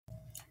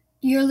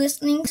You're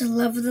listening to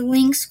Love of the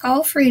Links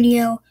Golf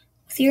Radio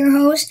with your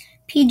host,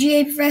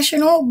 PGA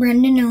professional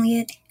Brendan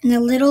Elliott, and the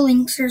Little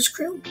Linksers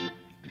crew.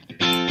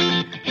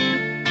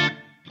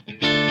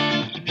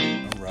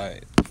 All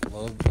right,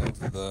 Love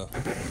of the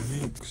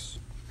Links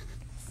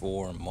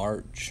for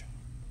March.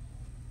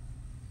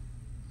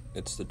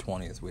 It's the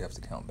 20th. We have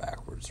to count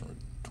backwards from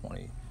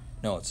 20.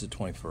 No, it's the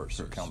 21st.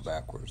 So count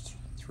backwards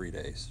 3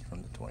 days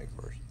from the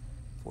 21st.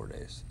 4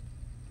 days.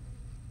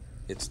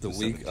 It's the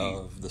week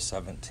 17th. of the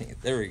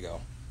 17th. There we go.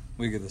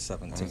 Week of the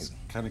 17th. I was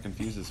kind of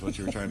confused as to what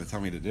you were trying to tell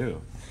me to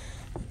do.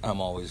 I'm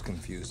always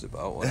confused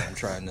about what I'm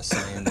trying to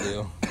say and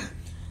do.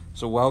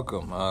 So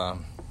welcome.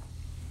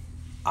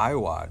 I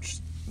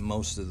watched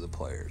most of the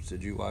players.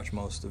 Did you watch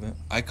most of it?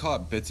 I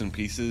caught bits and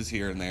pieces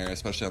here and there,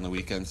 especially on the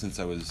weekend since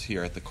I was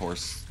here at the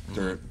course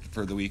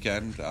for the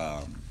weekend.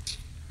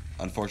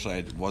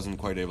 Unfortunately, I wasn't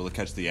quite able to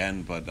catch the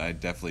end, but I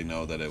definitely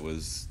know that it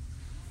was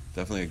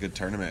definitely a good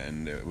tournament,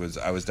 and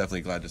I was definitely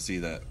glad to see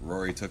that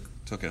Rory took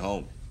it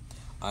home.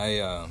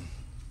 I'm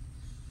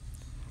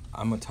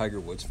a Tiger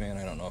Woods fan.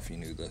 I don't know if you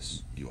knew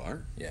this. You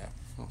are? Yeah.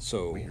 Oh,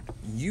 So weird.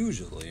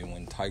 usually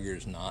when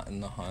Tiger's not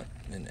in the hunt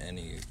in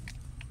any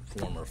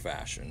form or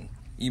fashion,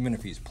 even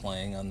if he's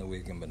playing on the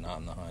weekend but not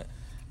in the hunt,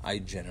 I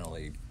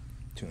generally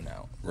tune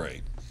out.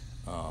 Right.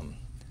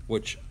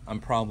 Which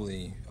I'm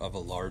probably of a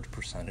large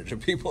percentage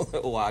of people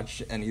that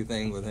watch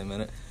anything with him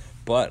in it.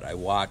 But I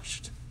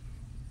watched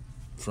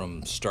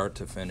from start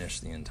to finish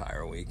the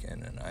entire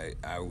weekend, and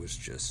I was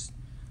just,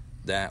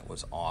 that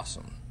was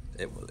awesome.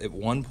 At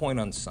one point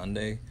on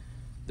Sunday,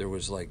 there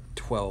was like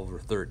 12 or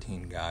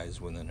 13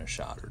 guys within a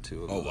shot or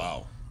two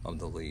of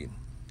the lead.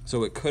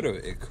 So it could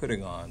have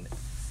gone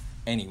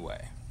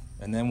anyway.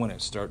 And then when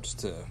it starts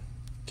to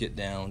get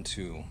down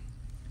to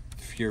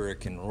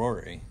Furyk and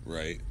Rory,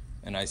 Right.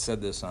 and I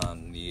said this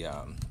on the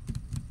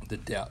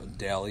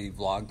daily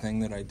vlog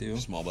thing that I do.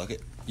 Small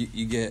bucket.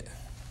 You get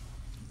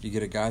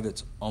a guy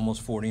that's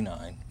almost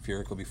 49.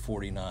 Furyk will be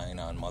 49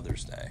 on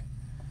Mother's Day.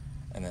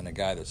 And then a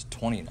guy that's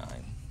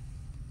 29.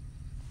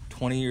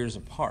 20 years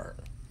apart.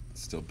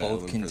 Still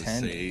Both battling for the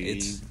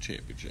contending. same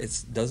championship.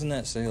 Doesn't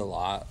that say a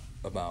lot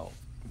about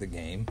the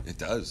game? It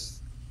does.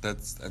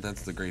 That's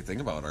the great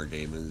thing about our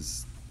game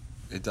is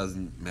it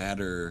doesn't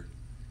matter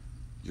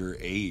your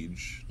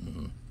age.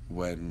 Mm-hmm.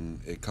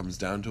 When it comes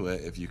down to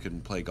it, if you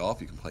can play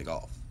golf, you can play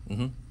golf.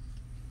 Mm-hmm.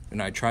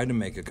 And I tried to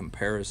make a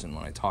comparison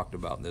when I talked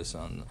about this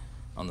on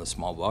the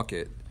small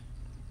bucket.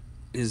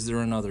 Is there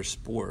another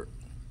sport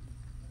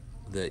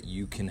that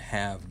you can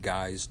have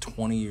guys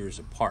 20 years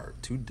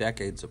apart, 2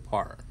 decades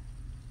apart,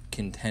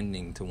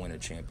 contending to win a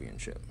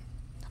championship?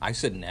 I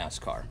said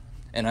NASCAR,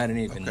 and I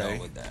didn't even know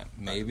with that.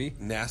 Maybe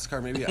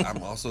NASCAR, maybe.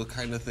 I'm also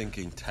kind of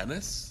thinking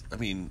tennis. I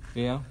mean,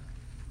 yeah.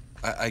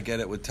 I get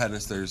it with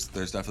tennis. There's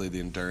definitely the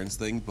endurance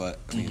thing, but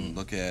I mean,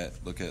 look at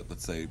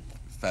let's say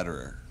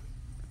Federer.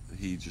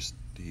 He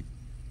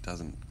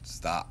doesn't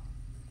stop.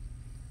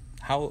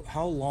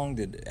 How long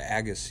did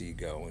Agassi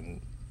go?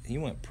 And he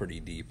went pretty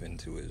deep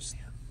into his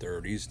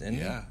 30s, didn't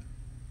he? Yeah.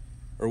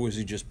 Or was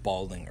he just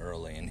balding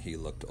early and he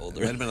looked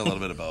older? It might have been a little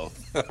bit of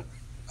both.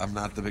 I'm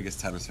not the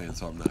biggest tennis fan,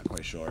 so I'm not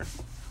quite sure.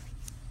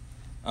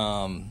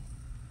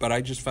 But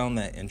I just found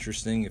that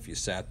interesting. If you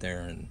sat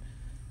there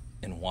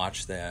and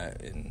watched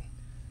that and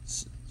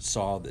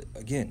saw that,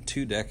 again,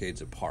 2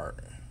 decades apart.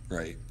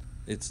 Right.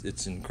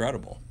 It's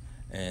incredible.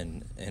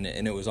 And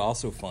it was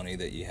also funny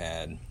that you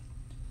had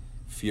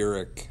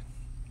Furyk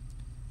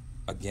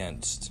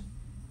against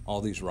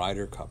all these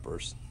Ryder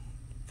Cuppers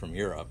from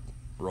Europe.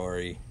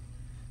 Rory,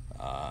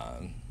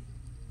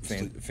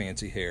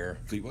 fancy hair.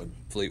 Fleetwood.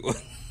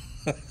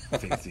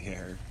 Fancy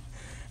hair.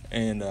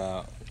 And,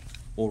 John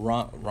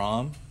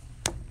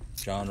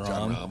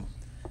Rahm.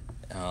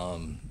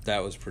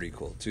 That was pretty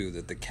cool, too,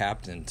 that the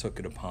captain took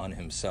it upon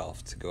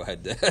himself to go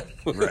head-to-head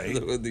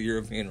with the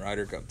European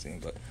Ryder Cup team.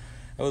 But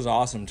it was an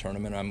awesome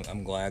tournament.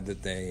 I'm glad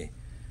that they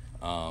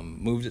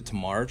moved it to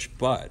March,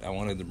 but I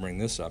wanted to bring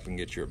this up and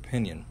get your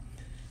opinion.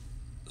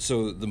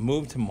 So the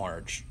move to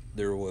March,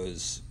 there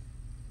was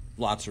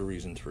lots of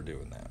reasons for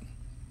doing that.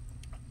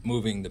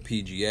 Moving the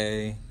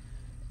PGA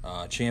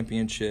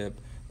championship,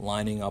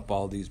 lining up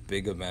all these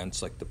big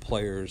events like the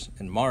Players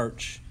in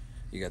March.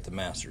 You got the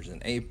Masters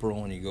in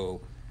April, and you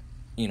go,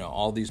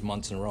 all these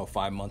months in a row,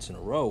 5 months in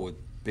a row with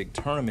big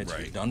tournaments.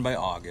 Right. You're done by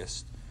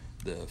August.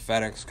 The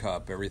FedEx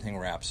Cup, everything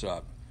wraps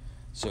up.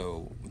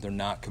 So they're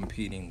not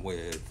competing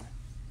with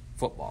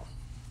football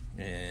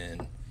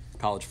and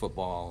college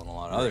football and a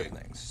lot of other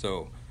things.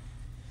 So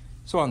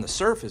on the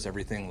surface,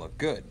 everything looked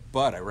good.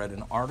 But I read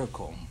an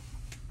article.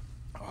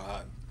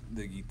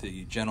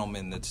 The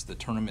gentleman that's the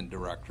tournament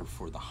director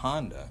for the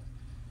Honda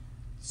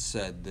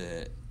said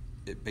that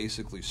it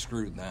basically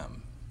screwed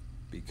them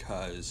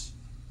because,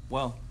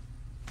 well,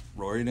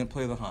 Rory didn't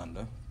play the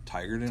Honda.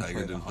 Tiger didn't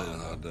play the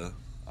Honda.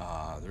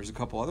 There's a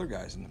couple other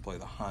guys that didn't play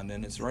the Honda,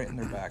 and it's right in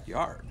their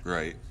backyard.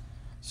 Right.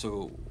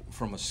 So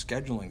from a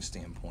scheduling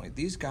standpoint,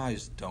 these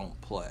guys don't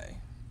play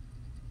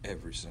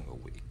every single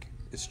week.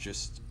 It's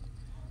just,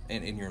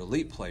 and your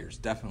elite players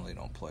definitely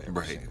don't play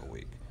every single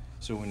week.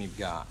 So when you've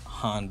got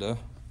Honda,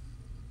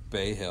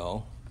 Bay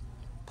Hill,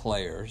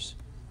 Players,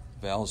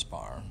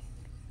 Valspar,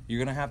 you're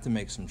going to have to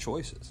make some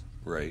choices.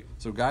 Right.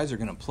 So guys are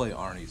going to play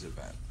Arnie's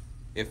event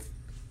if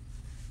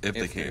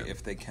they can.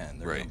 If they can,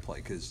 they're going to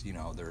play because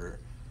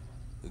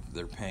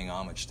they're paying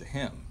homage to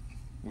him,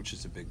 which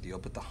is a big deal.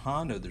 But the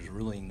Honda, there's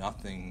really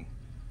nothing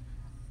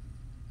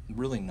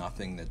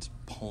that's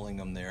pulling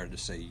them there to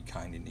say you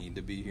kind of need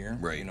to be here.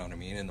 Right. You know what I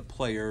mean? And the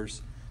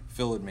Players,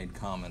 Phil had made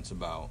comments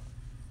about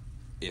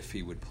if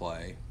he would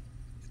play,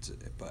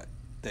 but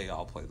they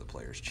all play the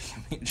Players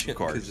Championship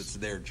because it's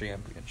their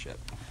championship.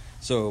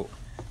 So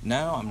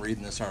now I'm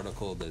reading this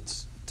article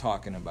that's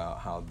talking about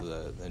how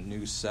the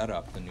new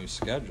setup, the new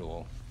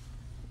schedule,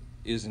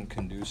 isn't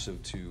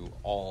conducive to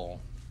all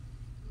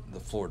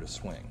the Florida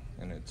swing,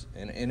 and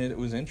it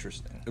was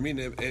interesting. I mean,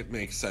 it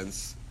makes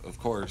sense, of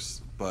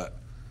course, but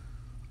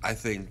I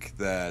think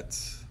that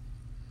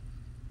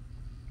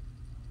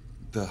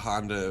the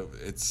Honda,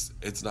 it's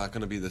not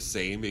going to be the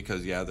same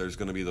because there's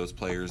going to be those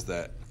players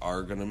that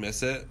are going to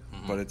miss it,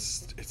 but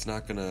it's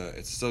still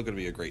going to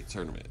be a great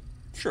tournament.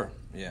 Sure,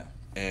 yeah.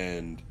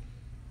 And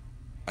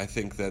I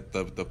think that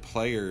the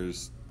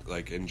players,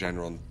 like in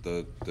general,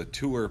 the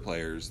tour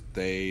players,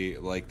 they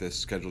like this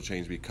schedule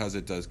change because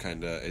it does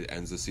it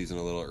ends the season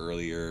a little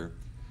earlier,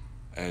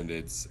 and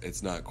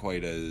it's not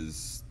quite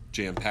as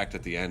jam packed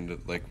at the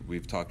end like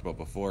we've talked about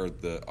before.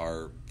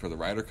 For the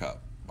Ryder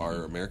Cup,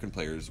 our American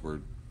players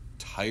were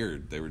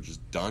tired; they were just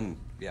done.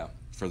 Yeah.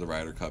 For the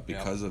Ryder Cup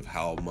because of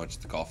how much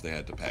the golf they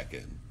had to pack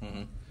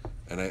in,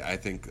 and I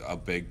think a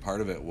big part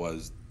of it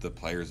was the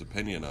players'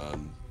 opinion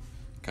on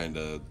kind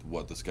of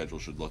what the schedule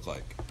should look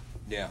like.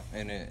 Yeah,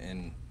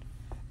 and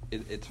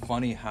it's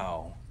funny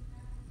how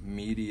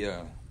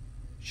media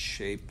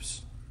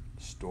shapes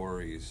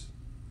stories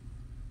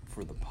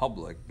for the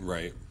public.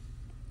 Right.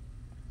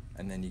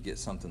 And then you get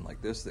something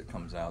like this that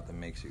comes out that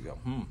makes you go,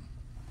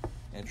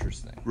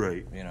 interesting.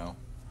 Right. You know?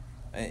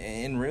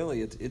 And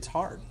really, it's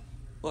hard.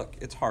 Look,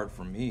 it's hard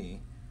for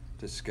me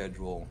to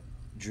schedule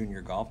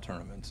junior golf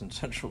tournaments in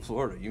Central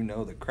Florida. You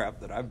know the crap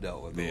that I've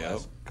dealt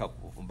with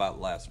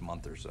about last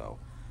month or so.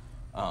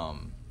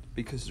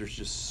 Because there's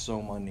just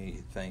so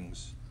many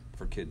things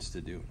for kids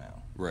to do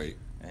now. Right.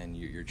 And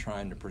you're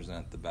trying to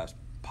present the best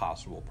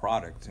possible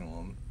product to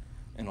them.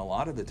 And a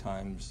lot of the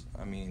times,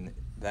 I mean,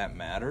 that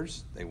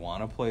matters. They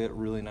want to play at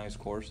really nice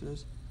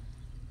courses.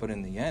 But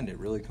in the end, it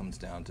really comes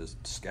down to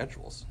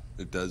schedules.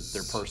 It does.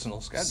 Their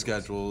personal schedules.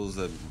 Schedules,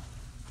 and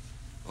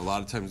a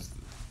lot of times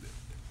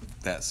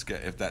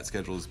if that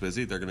schedule is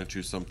busy, they're going to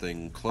choose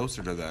something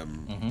closer to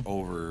them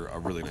over a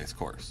really nice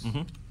course.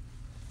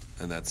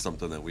 And that's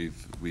something that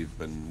we've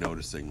been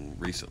noticing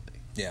recently.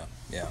 Yeah.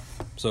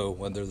 So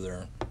whether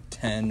they're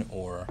 10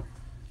 or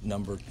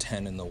number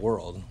 10 in the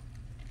world,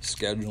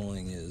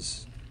 scheduling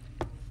is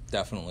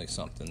definitely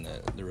something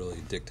that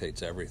really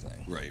dictates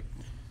everything. Right.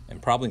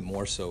 And probably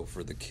more so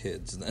for the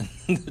kids than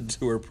the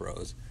tour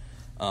pros.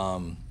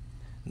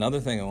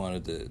 Another thing I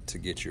wanted to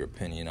get your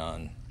opinion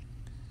on,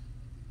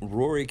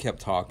 Rory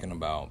kept talking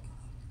about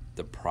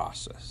the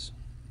process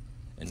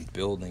and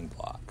building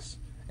blocks.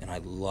 And I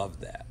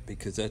love that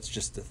because that's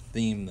just a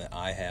theme that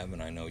I have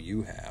and I know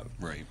you have.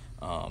 Right.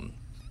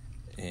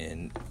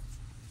 And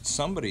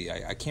somebody,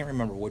 I can't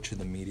remember which of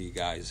the media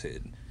guys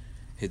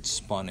had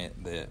spun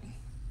it that,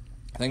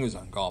 I think it was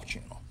on Golf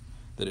Channel,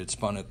 that had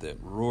spun it that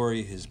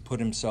Rory has put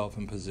himself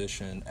in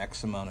position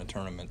X amount of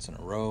tournaments in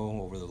a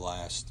row over the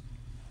last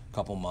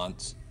couple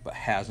months, but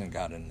hasn't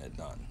gotten it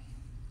done.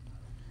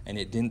 And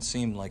it didn't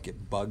seem like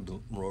it bugged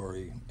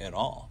Rory at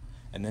all.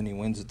 And then he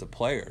wins at the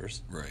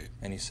Players. Right.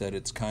 And he said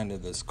it's kind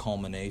of this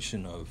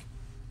culmination of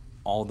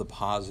all the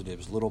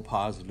positives, little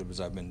positives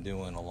I've been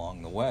doing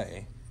along the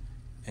way.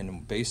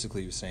 And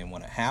basically he was saying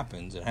when it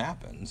happens, it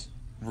happens.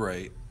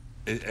 Right.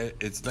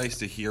 It's nice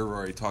to hear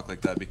Rory talk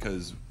like that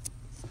because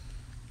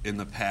in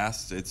the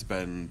past it's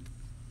been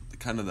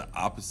kind of the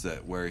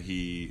opposite where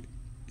he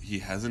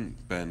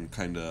hasn't been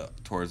kind of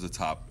towards the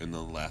top in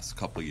the last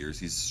couple of years.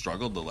 He's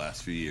struggled the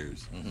last few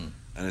years.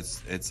 And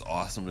it's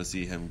awesome to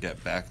see him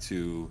get back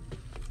to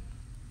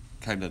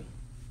kind of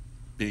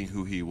being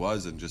who he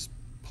was and just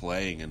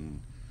playing.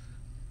 And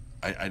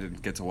I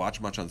didn't get to watch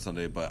much on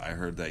Sunday, but I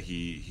heard that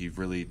he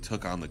really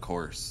took on the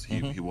course.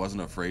 He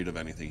wasn't afraid of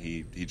anything.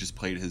 He just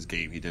played his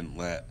game. He didn't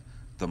let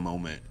the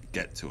moment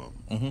get to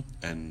him.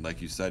 And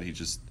like you said, he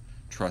just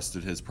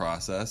trusted his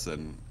process,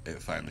 and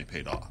it finally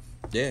paid off.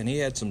 Yeah, and he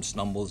had some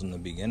stumbles in the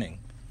beginning,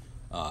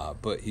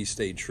 but he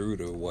stayed true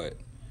to what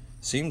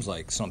seems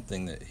like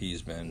something that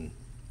he's been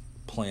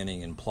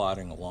planning and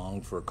plotting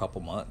along for a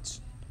couple months.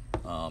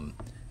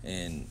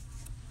 And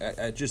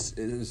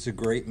it's a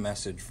great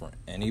message for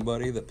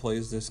anybody that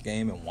plays this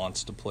game and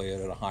wants to play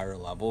it at a higher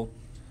level,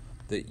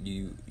 that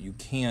you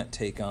can't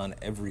take on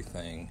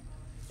everything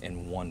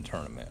in one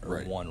tournament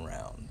or one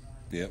round.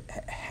 Yep.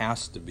 It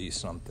has to be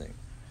something.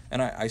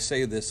 And I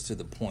say this to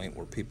the point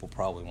where people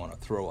probably want to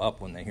throw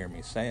up when they hear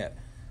me say it,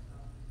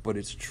 but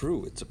it's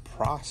true. It's a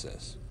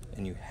process,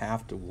 and you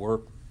have to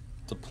work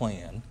the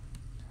plan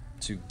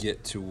to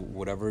get to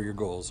whatever your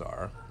goals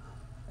are,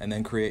 and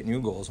then create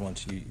new goals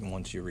once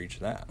you reach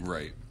that.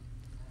 Right.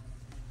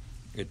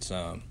 It's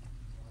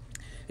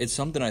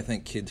something I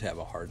think kids have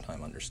a hard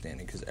time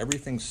understanding because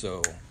everything's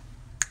so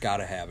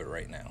gotta have it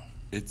right now.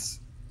 It's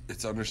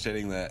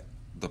understanding that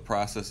the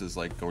process is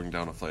like going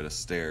down a flight of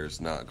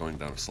stairs, not going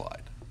down a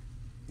slide.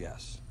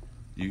 Yes.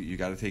 You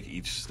got to take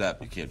each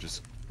step. You can't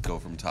just go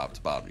from top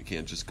to bottom. You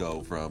can't just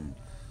go from,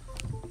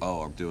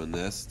 oh, I'm doing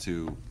this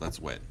to let's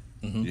win.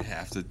 Mm-hmm.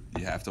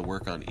 You have to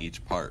work on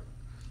each part.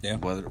 Yeah.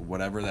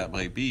 Whatever that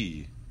might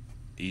be,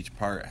 each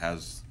part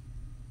has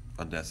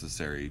a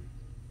necessary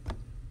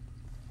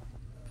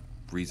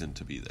reason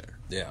to be there.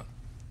 Yeah.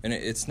 And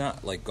it's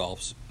not like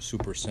golf's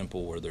super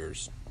simple where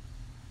there's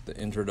the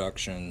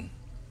introduction,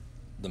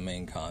 the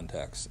main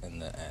context,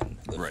 and the end,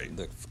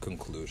 the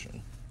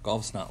conclusion.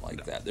 Golf's not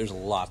like that. There's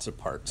lots of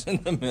parts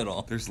in the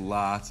middle. There's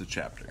lots of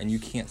chapters. And you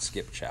can't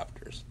skip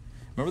chapters.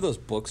 Remember those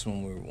books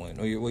when we went?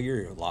 Well,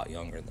 you're a lot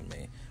younger than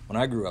me. When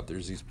I grew up,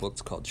 there's these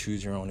books called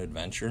Choose Your Own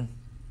Adventure,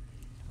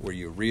 where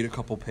you read a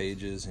couple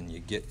pages and you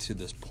get to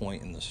this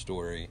point in the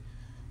story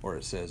where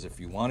it says, if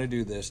you want to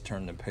do this,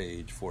 turn to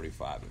page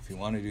 45. If you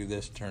want to do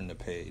this, turn to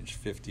page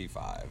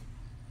 55.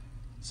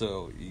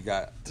 So you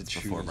got to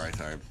choose. Before my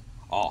time.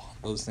 Oh,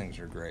 those things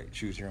are great.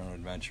 Choose your own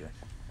adventure.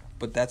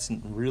 But that's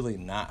really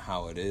not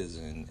how it is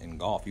in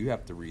golf. You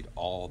have to read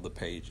all the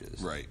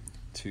pages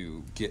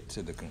to get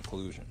to the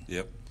conclusion.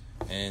 Yep.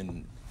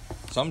 And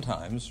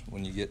sometimes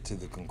when you get to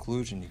the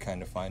conclusion, you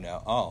kind of find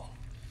out, oh,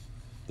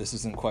 this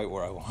isn't quite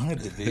where I wanted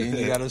to be, and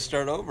you got to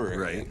start over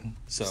again. Right.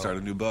 So start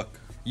a new book.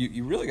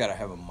 You really got to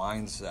have a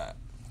mindset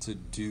to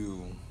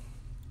do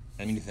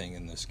anything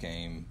in this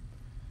game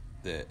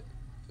that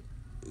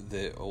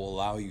will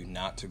allow you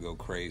not to go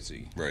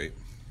crazy. Right.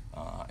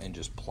 And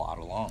just plod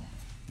along.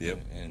 Yep.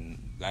 And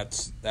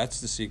that's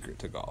the secret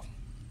to golf.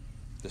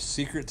 The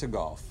secret to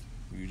golf.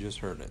 You just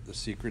heard it. The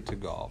secret to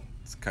golf.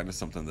 It's kind of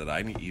something that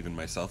I even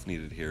myself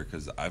needed here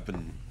because I've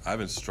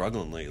been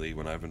struggling lately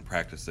when I've been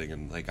practicing,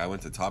 and like I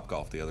went to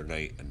Topgolf the other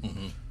night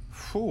and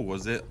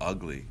was it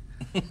ugly.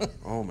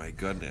 Oh my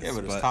goodness. Yeah,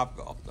 but it's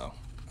Topgolf though.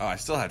 Oh, I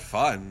still had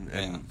fun,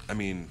 and I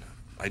mean,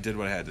 I did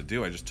what I had to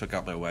do. I just took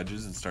out my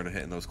wedges and started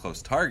hitting those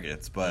close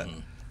targets, but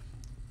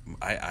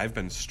I've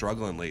been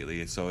struggling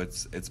lately, so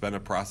it's been a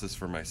process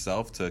for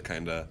myself to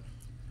kind of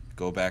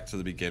go back to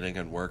the beginning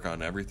and work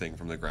on everything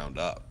from the ground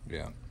up.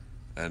 Yeah.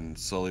 And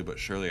slowly but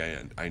surely,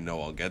 I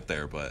know I'll get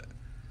there, but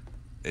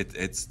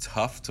it's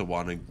tough to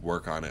want to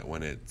work on it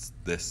when it's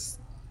this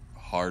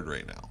hard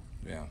right now.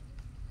 Yeah.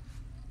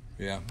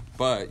 Yeah,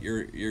 but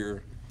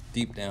you're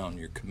deep down,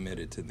 you're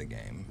committed to the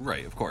game.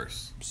 Right, of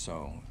course.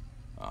 So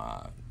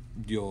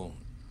you'll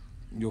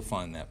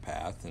find that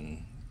path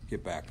and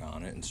get back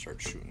on it and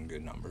start shooting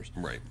good numbers.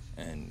 Right.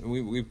 And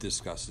we've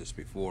discussed this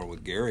before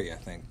with Gary, I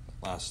think,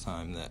 last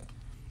time, that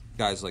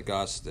guys like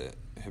us that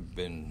have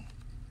been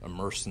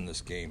immersed in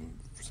this game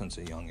since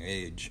a young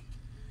age,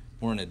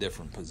 we're in a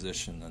different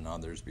position than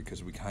others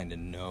because we kind of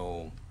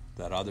know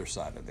that other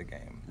side of the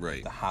game,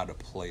 right? How to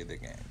play the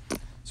game.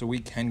 So we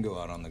can go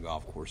out on the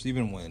golf course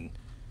even when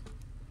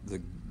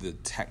the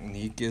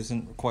technique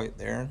isn't quite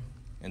there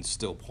and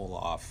still pull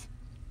off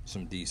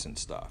some decent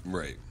stuff.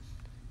 Right.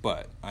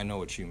 But I know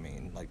what you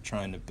mean, like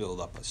trying to build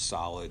up a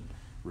solid,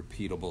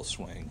 repeatable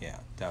swing. Yeah,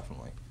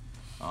 definitely.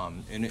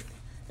 And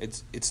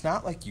it's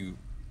not like you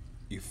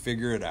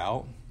figure it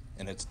out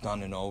and it's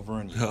done and over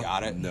and you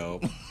got it. No,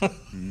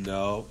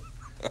 no,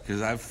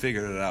 because I've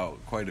figured it out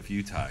quite a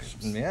few times.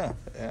 Yeah,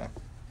 yeah.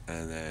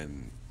 And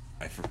then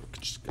I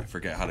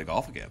forget how to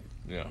golf again.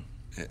 Yeah.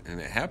 And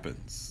it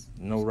happens.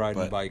 No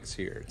riding bikes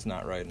here. It's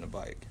not riding a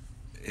bike.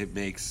 It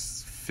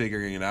makes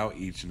figuring it out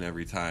each and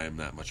every time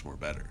that much more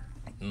better.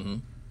 Mm-hmm.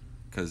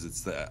 Because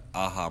it's the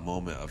aha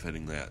moment of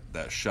hitting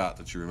that shot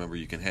that you remember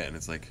you can hit, and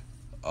it's like,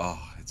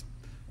 oh, it's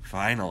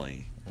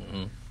finally.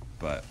 Mm-hmm.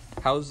 But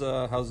how's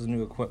the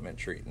new equipment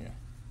treating you?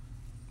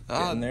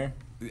 Getting there?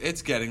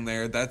 It's getting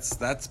there.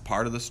 That's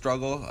part of the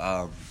struggle.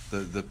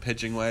 The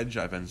pitching wedge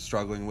I've been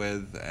struggling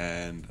with,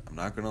 and I'm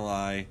not gonna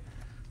lie,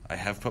 I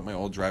have put my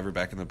old driver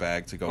back in the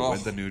bag to go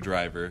with the new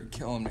driver. You're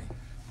killing me.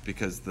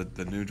 Because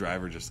the new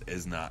driver just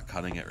is not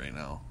cutting it right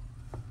now.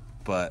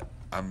 But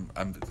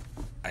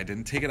I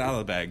didn't take it out of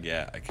the bag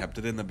yet. I kept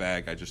it in the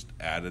bag. I just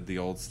added the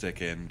old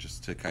stick in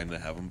just to kind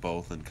of have them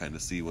both and kind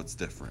of see what's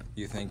different.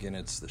 You thinking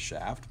it's the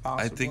shaft,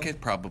 possibly? I think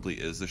it probably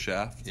is the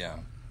shaft. Yeah.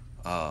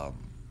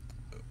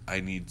 I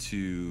need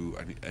to,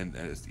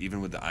 and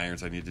even with the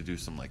irons, I need to do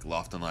some like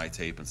loft and lie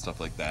tape and stuff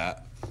like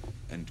that,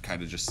 and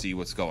kind of just see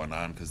what's going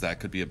on, because that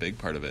could be a big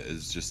part of it,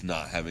 is just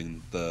not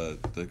having the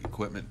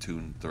equipment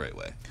tuned the right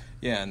way.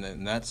 Yeah,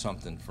 and that's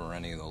something for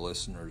any of the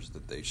listeners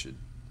that they should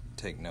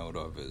take note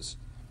of, is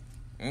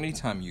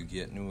anytime you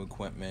get new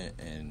equipment,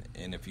 and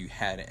if you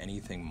had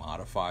anything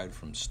modified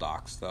from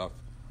stock stuff,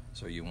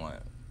 so you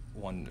want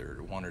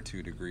 1 or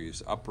 2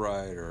 degrees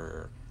upright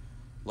or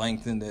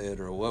lengthened it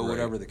or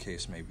whatever the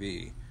case may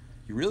be,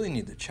 you really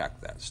need to check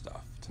that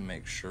stuff to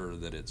make sure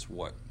that it's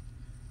what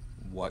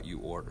you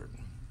ordered.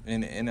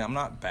 And I'm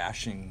not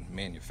bashing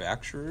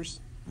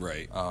manufacturers.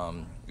 Right.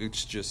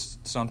 It's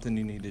just something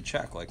you need to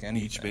check, like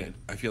anything.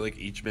 I feel like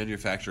each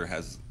manufacturer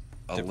has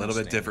a Different little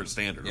bit standards. different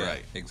standard, Yeah,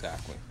 right?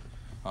 Exactly.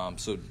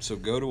 So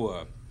go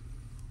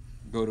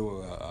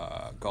to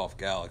a Golf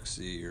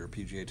Galaxy or a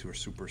PGA Tour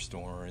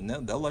Superstore, and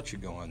they'll let you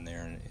go in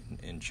there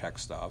and check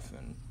stuff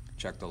and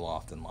check the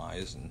loft and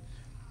lies, and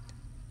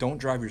don't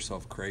drive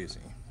yourself crazy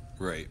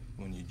Right.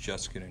 when you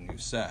just get a new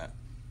set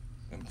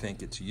and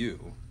think it's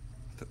you.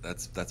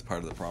 That's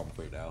part of the problem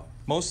right now.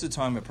 Most of the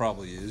time, it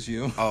probably is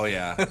you. Oh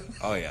yeah.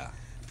 Oh yeah.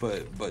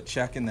 But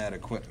checking that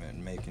equipment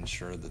and making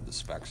sure that the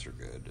specs are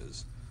good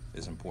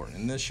is important.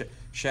 And this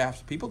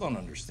shafts, people don't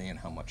understand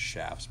how much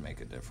shafts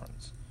make a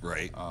difference.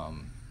 Right.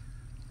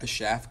 A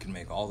shaft can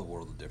make all the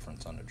world of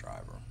difference on a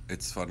driver.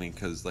 It's funny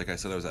because, like I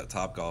said, I was at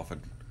Topgolf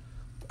and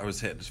I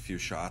was hitting a few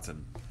shots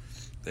and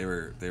they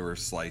were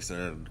slicing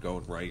it and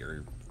going right.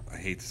 Or I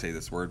hate to say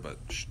this word, but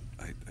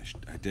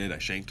I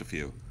shanked a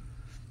few.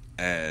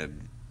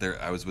 And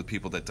I was with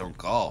people that don't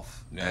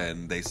golf,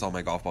 and they saw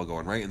my golf ball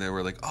going right, and they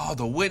were like, "Oh,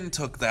 the wind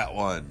took that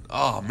one.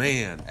 Oh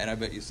man!" And I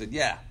bet you said,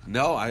 "Yeah."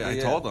 No, I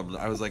told them.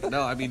 I was like,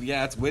 "No, I mean,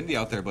 yeah, it's windy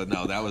out there, but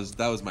no, that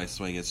was my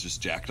swing. It's just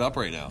jacked up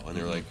right now." And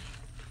they were like,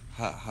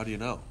 "How do you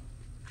know?"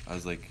 I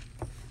was like,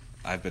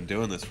 "I've been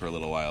doing this for a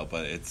little while,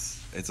 but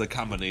it's a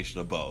combination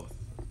of both.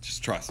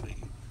 Just trust me."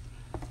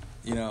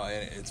 You know,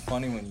 it's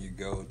funny when you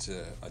go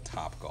to a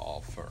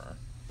Topgolf or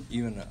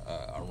even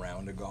a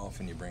round of golf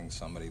and you bring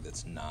somebody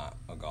that's not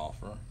a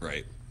golfer.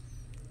 Right.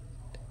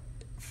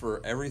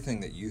 For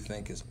everything that you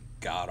think is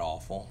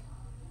god-awful,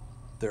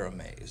 they're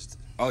amazed.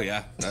 Oh,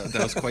 yeah.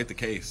 That was quite the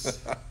case.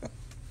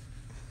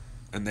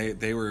 And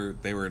they were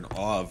in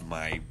awe of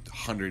my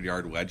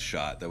 100-yard wedge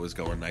shot that was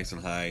going nice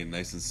and high and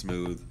nice and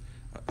smooth.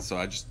 So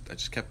I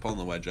just kept pulling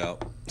the wedge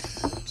out.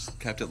 Just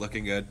kept it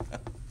looking good.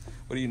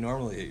 What do you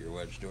normally hit your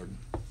wedge, Jordan?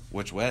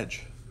 Which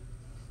wedge?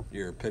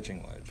 Your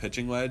pitching wedge.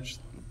 Pitching wedge?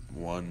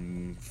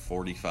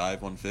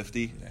 145,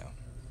 150. Yeah,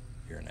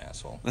 you're an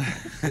asshole.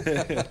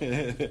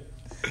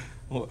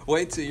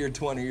 Wait till you're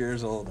 20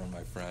 years older,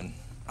 my friend.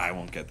 I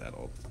won't get that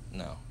old.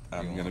 No,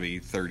 I'm going to be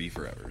 30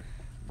 forever.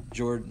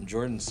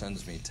 Jordan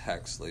sends me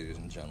texts, ladies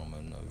and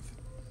gentlemen,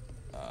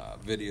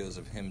 of videos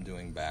of him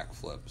doing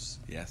backflips.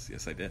 Yes,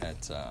 I did.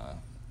 At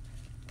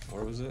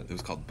where was it? It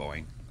was called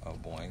Boeing. Oh,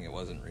 Boeing. It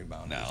wasn't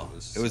Rebounders. No,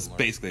 it was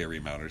basically a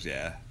Rebounders.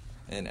 Yeah.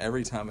 And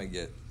every time I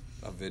get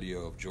a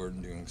video of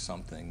Jordan doing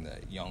something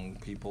that young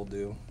people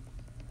do,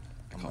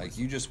 I'm like,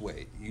 you just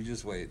wait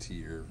till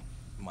you're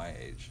my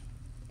age.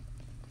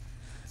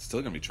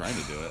 Still gonna be trying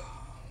to do it.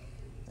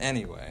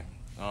 Anyway,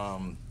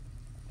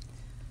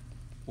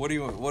 what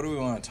do we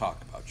want to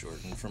talk about,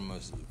 Jordan, from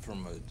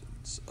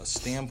a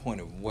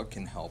standpoint of what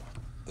can help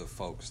the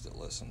folks that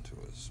listen to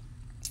us?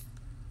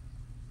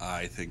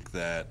 I think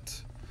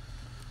that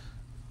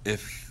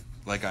if,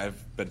 like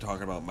I've been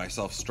talking about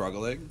myself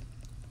struggling,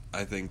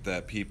 I think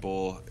that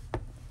people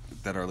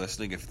that are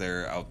listening, if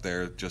they're out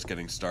there just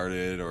getting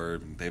started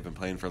or they've been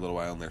playing for a little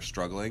while and they're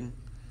struggling,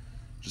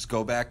 just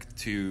go back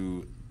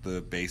to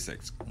the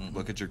basics. Mm-hmm.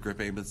 Look at your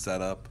grip, aim, and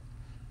setup.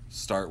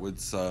 Start with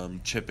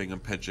some chipping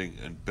and pitching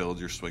and build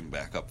your swing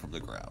back up from the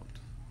ground.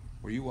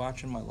 Were you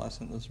watching my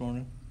lesson this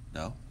morning?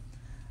 No.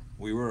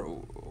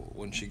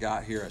 When she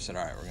got here, I said,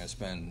 all right, we're going to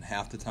spend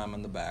half the time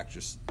on the back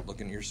just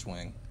looking at your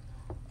swing,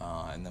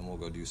 and then we'll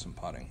go do some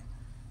putting.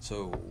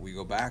 So we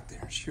go back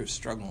there. She was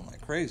struggling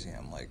like crazy.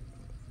 I'm like,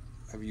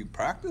 have you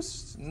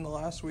practiced in the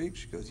last week?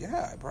 She goes,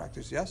 yeah, I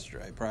practiced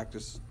yesterday. I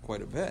practiced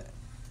quite a bit.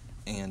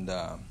 And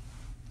I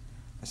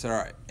said, all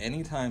right,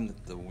 anytime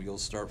that the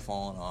wheels start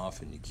falling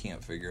off and you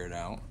can't figure it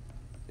out,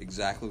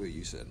 exactly what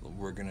you said.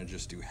 We're going to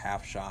just do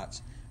half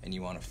shots, and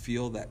you want to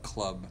feel that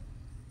club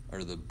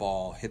or the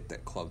ball hit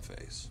that club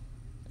face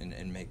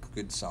and make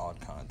good, solid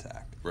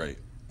contact. Right.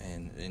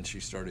 And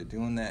she started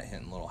doing that,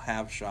 hitting little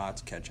half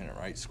shots, catching it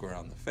right square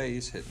on the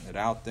face, hitting it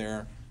out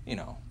there,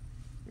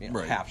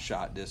 right. Half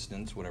shot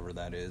distance, whatever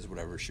that is,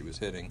 whatever she was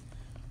hitting.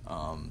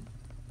 And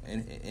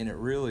it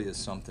really is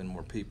something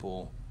where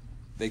people,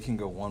 they can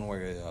go one way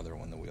or the other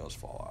when the wheels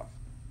fall off.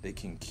 They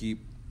can keep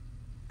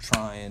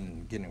trying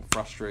and getting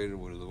frustrated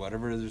with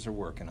whatever it is they're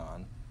working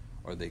on,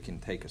 or they can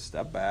take a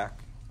step back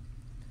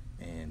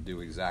and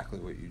do exactly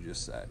what you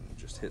just said and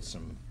just hit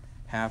some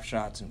half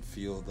shots and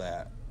feel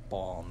that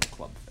ball on the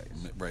club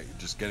face. Right,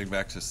 just getting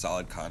back to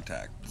solid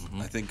contact.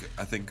 Mm-hmm.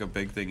 I think a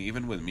big thing,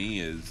 even with me,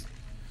 is,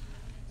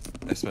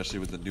 especially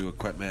with the new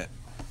equipment,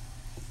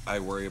 I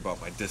worry about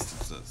my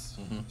distances.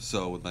 Mm-hmm.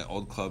 So with my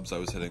old clubs, I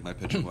was hitting my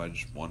pitching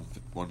wedge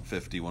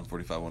 150,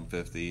 145,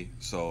 150.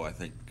 So I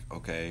think,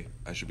 okay,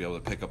 I should be able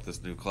to pick up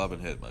this new club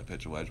and hit my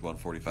pitching wedge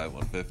 145,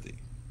 150.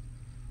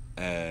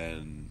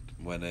 And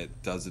when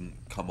it doesn't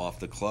come off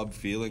the club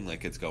feeling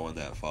like it's going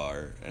that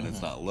far and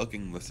it's not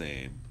looking the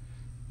same,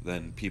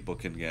 then people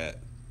can get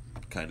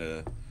kind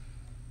of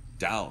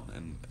down.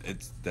 And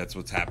that's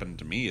what's happened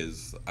to me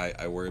is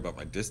I worry about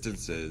my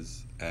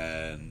distances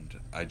and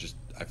I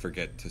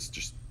forget to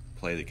just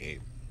play the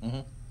game.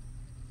 Mm-hmm.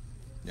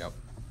 Yep.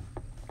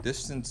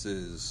 Distance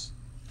is,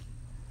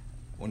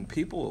 when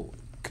people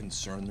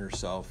concern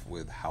themselves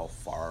with how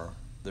far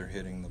they're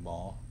hitting the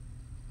ball,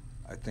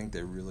 I think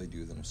they really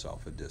do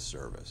themselves a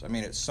disservice. I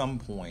mean, at some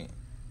point,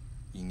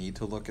 you need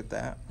to look at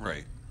that.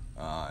 Right.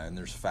 And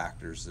there's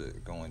factors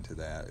that go into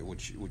that,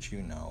 which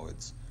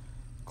it's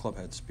club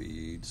head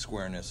speed,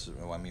 squareness,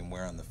 I mean,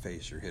 where on the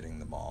face you're hitting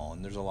the ball,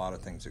 and there's a lot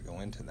of things that go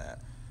into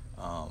that.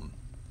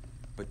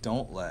 But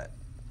don't let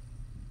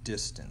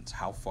distance,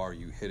 how far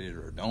you hit it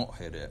or don't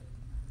hit it,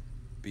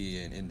 be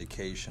an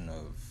indication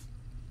of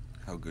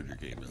how good your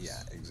game is.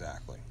 Yeah,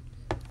 exactly.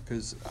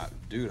 Because,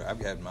 dude, I've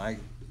had my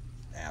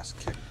ass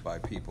kicked by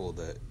people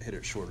that hit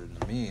it shorter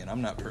than me, and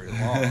I'm not very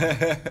long.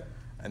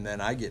 And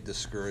then I get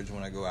discouraged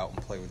when I go out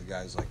and play with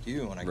guys like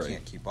you, and I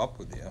can't keep up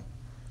with you.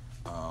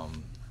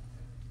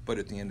 But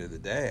at the end of the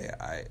day,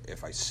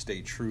 if I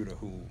stay true to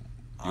who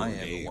I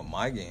am and what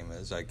my game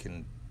is, I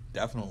can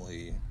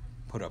definitely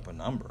put up a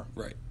number.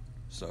 Right.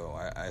 So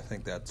I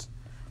think that's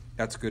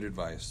good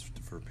advice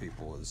for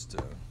people, is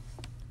to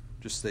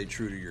just stay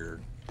true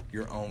to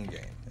your own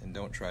game and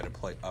don't try to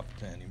play up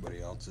to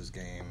anybody else's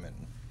game.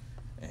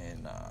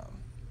 And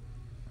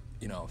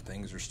if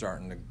things are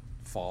starting to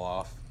fall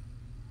off,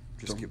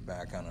 just get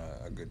back on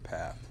a good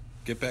path.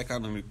 Get back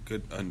on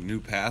a new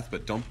path,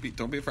 but don't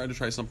be afraid to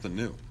try something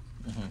new.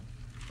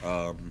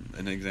 Mm-hmm.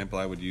 An example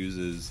I would use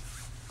is,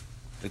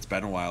 it's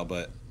been a while,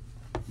 but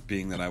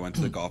being that I went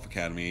to the golf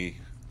academy,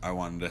 I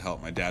wanted to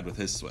help my dad with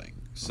his swing.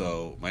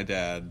 So my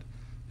dad,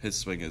 his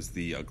swing is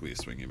the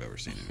ugliest swing you've ever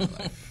seen in your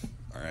life.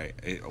 All right,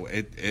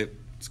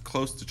 it's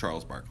close to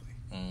Charles Barkley.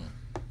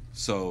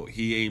 So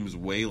he aims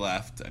way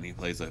left and he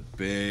plays a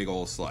big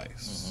old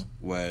slice.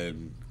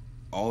 When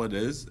all it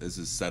is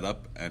his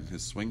setup and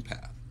his swing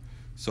path.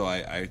 So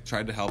I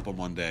tried to help him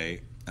one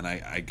day, and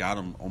I got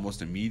him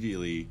almost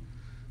immediately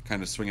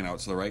kind of swinging out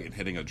to the right and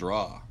hitting a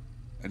draw.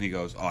 And he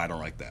goes, "Oh, I don't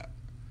like that."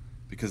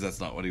 Because that's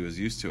not what he was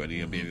used to, and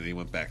he immediately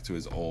went back to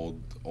his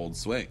old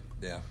swing.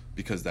 Yeah.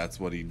 Because that's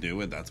what he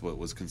knew, and that's what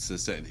was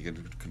consistent, and he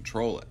could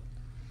control it.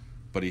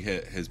 But he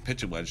hit his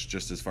pitching wedge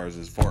just as far as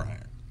his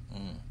 4-iron.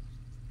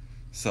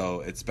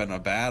 So it's been a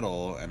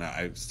battle, and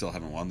I still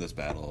haven't won this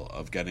battle,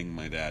 of getting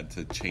my dad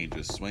to change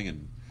his swing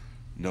and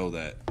know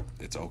that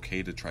it's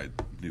okay to try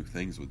new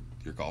things with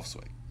your golf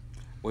swing.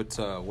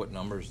 What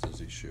numbers does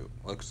he shoot?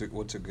 What's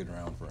a good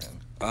round for him?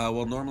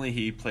 Well, normally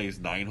he plays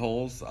 9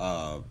 holes,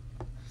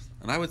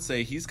 and I would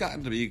say he's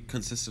gotten to be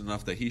consistent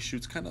enough that he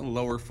shoots kind of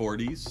lower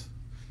 40s,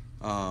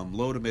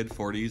 low to mid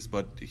 40s,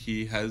 but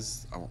he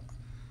has,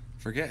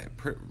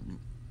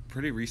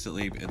 pretty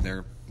recently in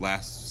their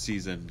last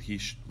season, he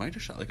might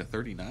have shot like a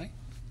 39.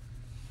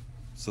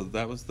 So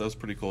that was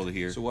pretty cool to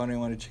hear. So why do you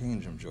want to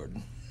change him,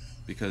 Jordan?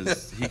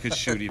 Because he could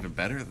shoot even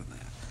better than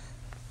that.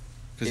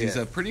 Because he's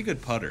a pretty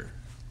good putter.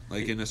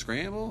 Like in a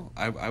scramble,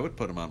 I would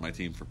put him on my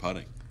team for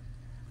putting.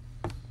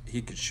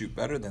 He could shoot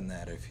better than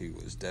that if he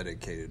was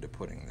dedicated to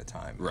putting the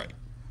time in. Right.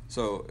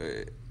 So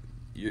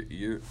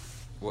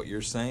what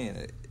you're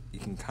saying, you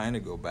can kind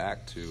of go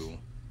back to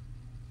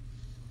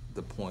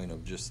the point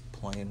of just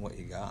playing what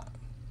you got.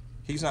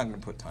 He's not going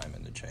to put time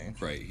in the change.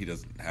 Right. He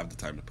doesn't have the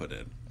time to put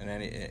in.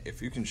 And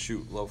if you can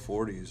shoot low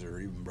 40s or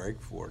even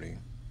break 40,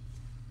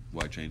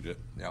 why change it?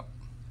 Yep.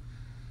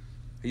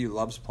 He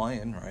loves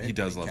playing, right? He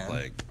does love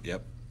playing.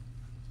 Yep.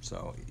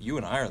 So you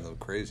and I are the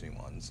crazy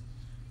ones.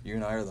 You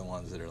and I are the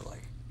ones that are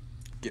like,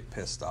 get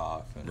pissed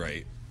off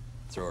and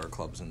throw our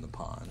clubs in the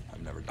pond.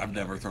 I've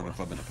never thrown a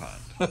club in a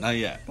pond. Not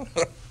yet.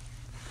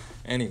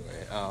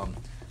 Anyway,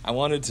 I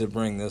wanted to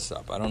bring this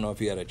up. I don't know if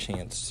you had a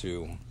chance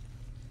to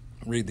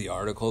read the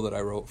article that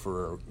I wrote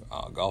for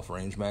Golf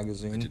Range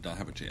Magazine. I did not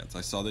have a chance.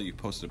 I saw that you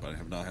posted it, but I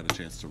have not had a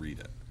chance to read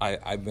it.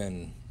 I've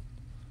been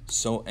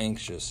so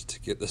anxious to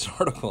get this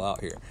article out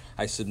here.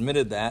 I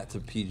submitted that to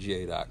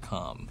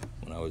PGA.com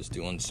when I was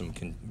doing some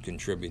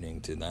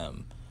contributing to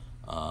them.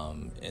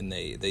 And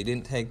they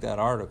didn't take that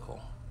article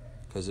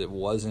because it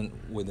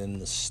wasn't within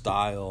the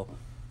style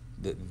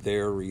that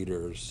their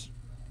readers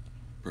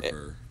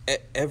prefer.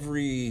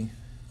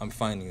 I'm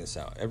finding this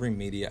out. Every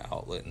media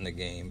outlet in the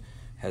game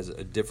has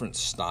a different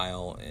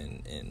style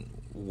and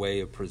way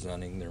of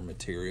presenting their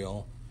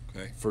material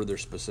for their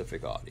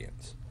specific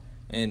audience.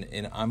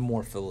 And I'm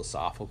more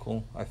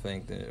philosophical, I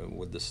think,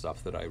 with the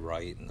stuff that I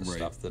write and the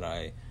stuff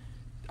that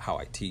how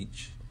I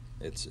teach.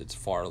 It's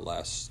far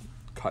less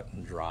cut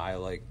and dry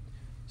like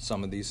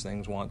some of these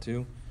things want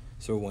to.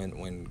 So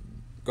when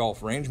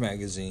Golf Range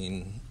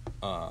Magazine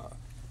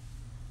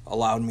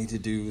allowed me to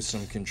do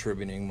some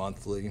contributing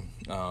monthly,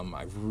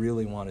 I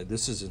really wanted,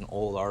 this is an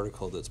old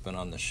article that's been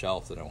on the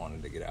shelf that I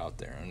wanted to get out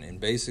there. And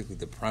basically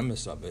the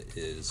premise of it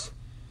is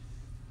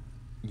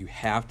you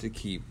have to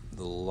keep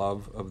the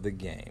love of the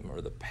game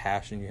or the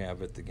passion you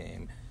have at the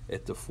game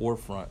at the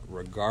forefront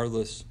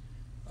regardless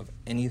of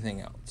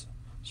anything else.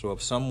 So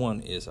if someone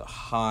is a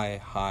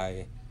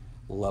high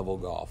level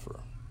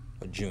golfer,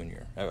 a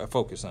junior, I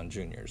focus on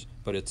juniors,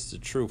 but it's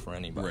true for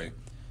anybody. Right.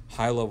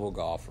 High level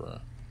golfer,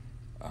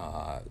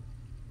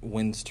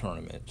 wins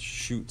tournaments,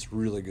 shoots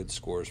really good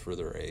scores for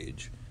their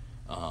age,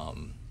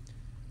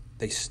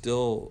 they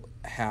still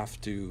have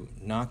to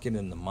not get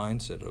in the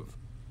mindset of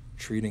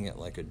treating it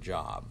like a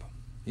job.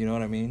 You know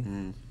what I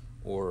mean?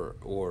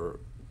 or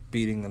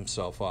beating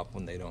themselves up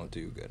when they don't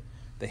do good.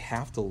 They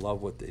have to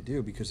love what they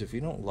do, because if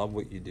you don't love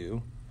what you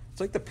do, it's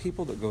like the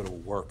people that go to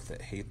work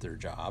that hate their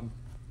job,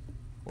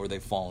 or they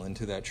fall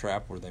into that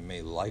trap where they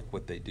may like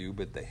what they do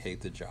but they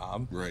hate the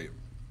job. Right.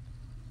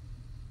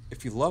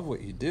 If you love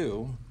what you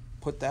do,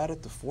 put that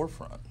at the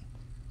forefront,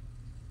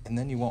 and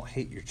then you won't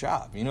hate your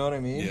job. You know what I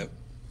mean? Yep.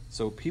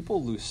 So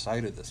people lose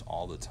sight of this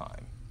all the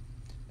time,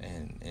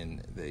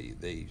 and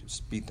they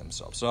beat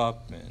themselves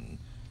up, and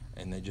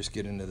they just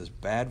get into this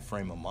bad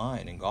frame of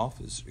mind. And golf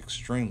is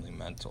extremely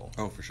mental.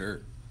 Oh, for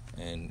sure.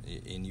 And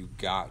you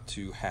got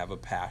to have a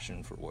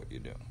passion for what you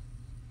do.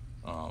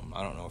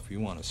 I don't know if you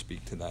want to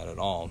speak to that at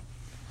all,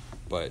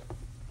 but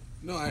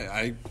no,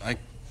 I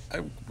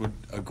would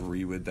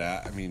agree with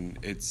that. I mean,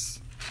 it's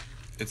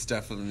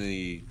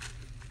definitely,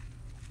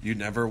 you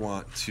never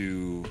want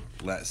to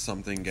let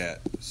something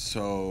get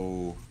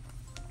so,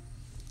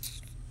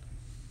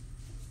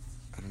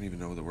 I don't even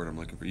know the word I'm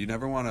looking for. You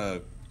never want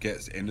to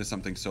get into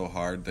something so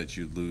hard that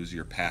you lose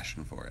your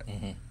passion for it.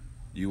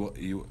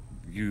 Mm-hmm.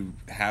 You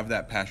have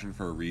that passion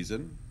for a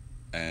reason,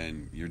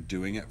 and you're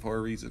doing it for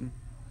a reason.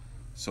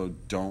 So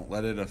don't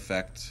let it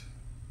affect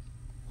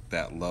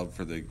that love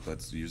for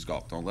let's use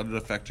golf. Don't let it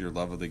affect your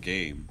love of the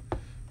game,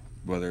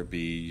 whether it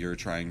be you're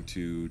trying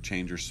to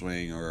change your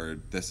swing or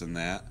this and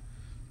that.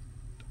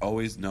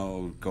 Always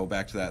go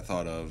back to that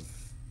thought of,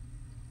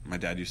 my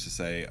dad used to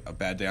say, a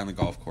bad day on the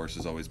golf course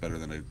is always better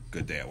than a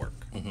good day at work.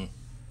 Mm-hmm.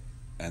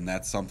 And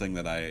that's something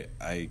that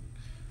I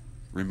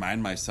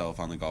remind myself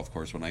on the golf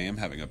course when I am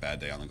having a bad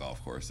day on the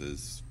golf course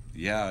is,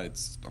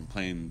 I'm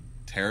playing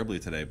terribly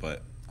today,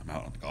 but I'm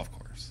out on the golf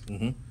course.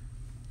 Mm-hmm.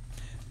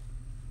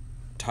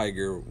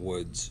 Tiger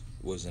Woods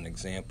was an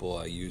example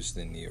I used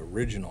in the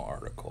original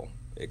article.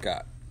 It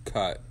got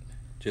cut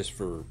just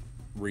for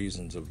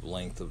reasons of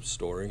length of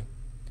story.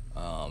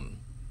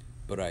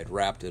 But I'd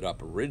wrapped it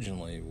up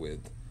originally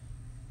with,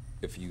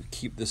 if you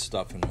keep this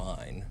stuff in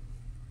mind,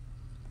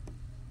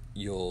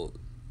 you'll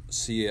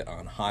see it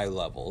on high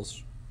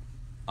levels,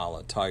 a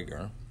la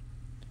Tiger,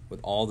 with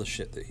all the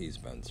shit that he's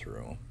been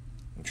through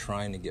and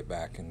trying to get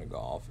back into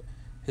golf.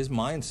 His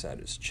mindset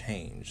has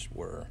changed,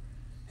 where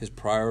his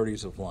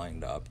priorities have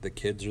lined up. The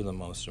kids are the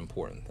most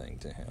important thing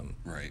to him.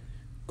 Right.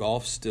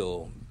 Golf's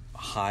still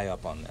high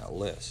up on that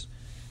list.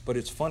 But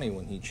it's funny,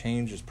 when he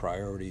changed his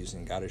priorities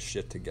and got his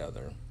shit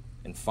together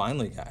and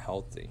finally got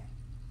healthy,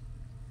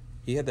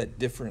 he had that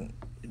different...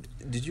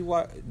 Did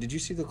you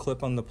see the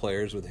clip on the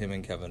Players with him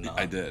and Kevin Na?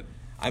 I did.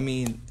 I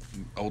mean...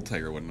 Old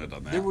Tiger wouldn't have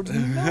done that. There was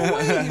no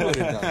way he would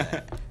have done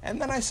that.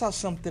 And then I saw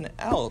something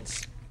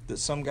else that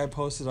some guy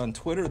posted on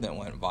Twitter that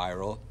went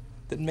viral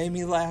that made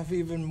me laugh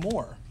even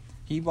more.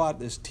 He bought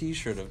this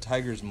T-shirt of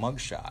Tiger's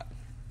mugshot.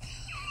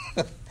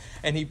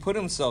 And he put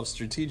himself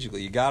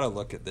strategically... You got to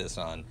look at this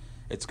on...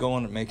 It's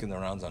making the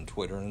rounds on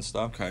Twitter and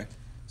stuff. Okay.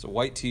 It's a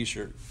white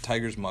T-shirt,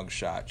 Tiger's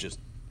mugshot, just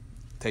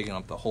taking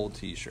up the whole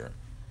T-shirt.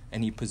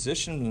 And he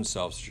positioned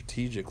himself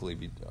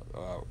strategically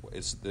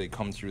as they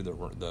come through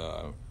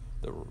the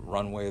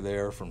runway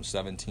there from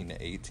 17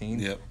 to 18,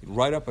 yep,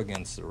 right up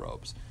against the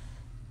ropes.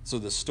 So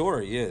the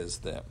story is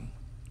that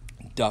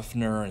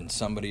Duffner and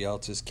somebody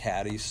else's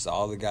caddy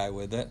saw the guy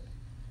with it,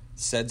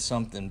 said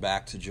something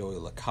back to Joey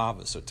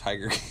LaCava so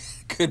Tiger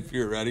could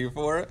be ready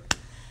for it.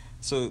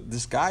 So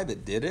this guy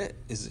that did it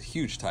is a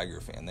huge Tiger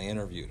fan. They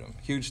interviewed him,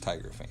 huge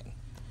Tiger fan.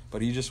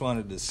 But he just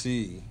wanted to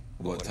see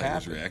what would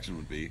Tiger's happen. reaction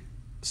would be.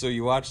 So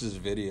you watch this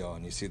video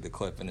and you see the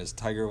clip, and as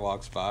Tiger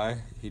walks by,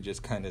 he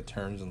just kind of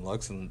turns and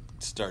looks and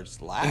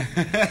starts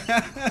laughing.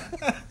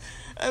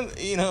 And,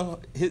 you know,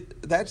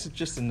 that's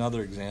just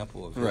another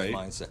example of his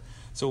mindset.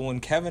 So when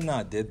Kevin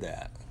Na did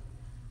that,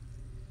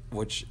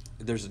 which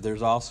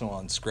there's also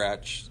on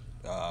Scratch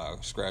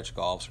Golf,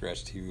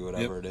 Scratch TV,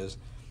 whatever it is,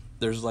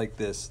 there's like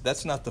this,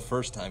 that's not the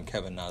first time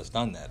Kevin Na's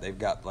done that. They've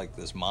got like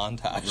this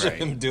montage of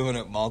him doing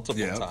it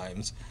multiple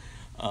times.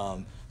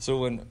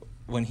 So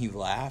when he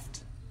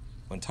laughed,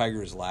 when Tiger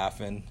was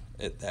laughing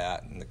at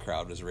that and the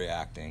crowd was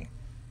reacting,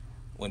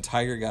 when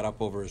Tiger got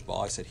up over his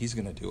ball, I said, he's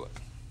going to do it.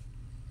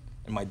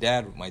 And my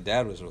dad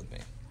was with me.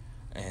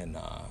 And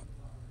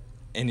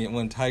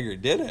when Tiger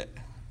did it,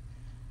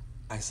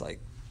 I was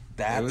like,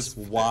 that's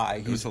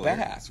why he's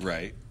back.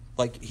 Right.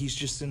 Like, he's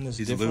just in this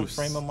different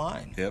frame of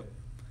mind. Yep.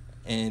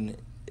 And,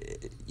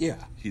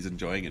 yeah. He's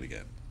enjoying it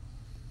again.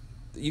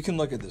 You can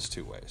look at this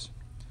two ways.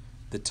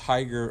 The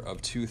Tiger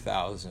of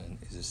 2000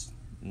 is just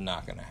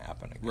not going to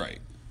happen again. Right.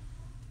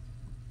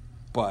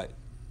 But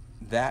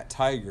that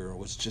Tiger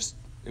was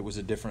it was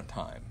a different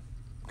time,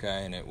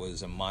 okay? And it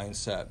was a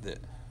mindset that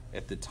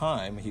at the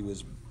time he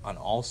was on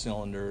all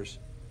cylinders.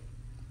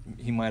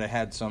 He might have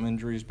had some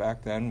injuries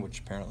back then, which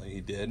apparently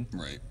he did.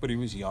 Right. But he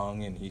was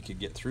young and he could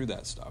get through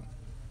that stuff.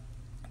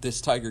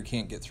 This Tiger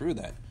can't get through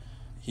that.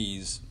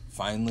 He's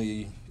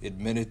finally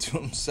admitted to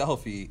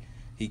himself he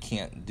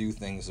can't do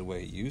things the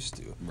way he used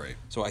to. Right.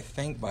 So I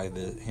think by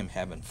him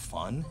having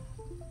fun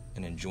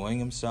and enjoying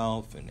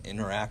himself and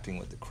interacting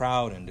with the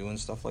crowd and doing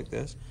stuff like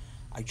this,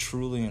 I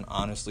truly and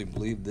honestly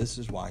believe this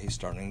is why he's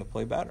starting to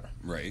play better.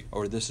 Right.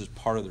 Or this is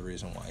part of the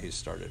reason why he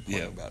started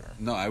playing better.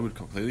 No, I would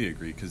completely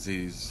agree because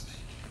he's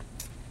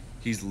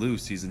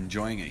loose. He's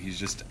enjoying it. He's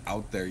just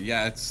out there.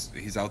 Yeah,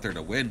 he's out there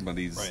to win, but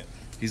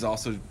he's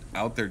also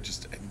out there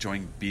just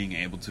enjoying being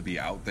able to be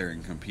out there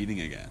and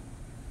competing again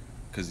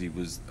because he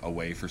was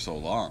away for so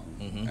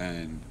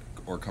long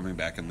or coming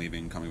back and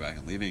leaving.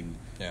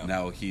 Yeah.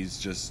 Now he's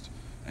just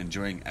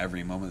enjoying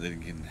every moment that he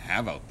can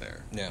have out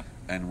there. Yeah.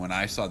 And when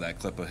I saw that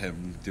clip of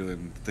him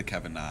doing the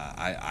Kevin Na,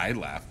 I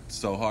laughed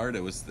so hard.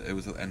 It was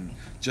and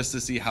just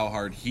to see how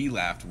hard he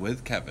laughed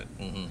with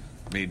Kevin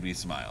made me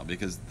smile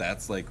because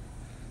that's like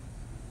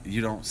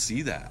you don't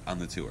see that on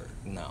the tour.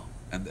 No.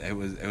 And it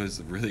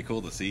was really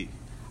cool to see.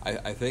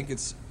 I think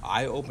it's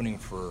eye-opening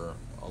for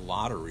a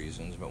lot of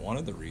reasons, but one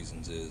of the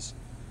reasons is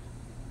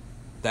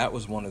that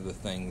was one of the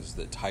things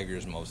that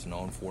Tiger's most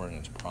known for in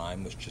his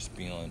prime was just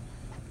being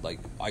like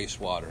ice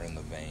water in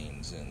the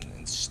veins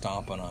and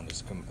stomping on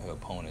his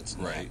opponent's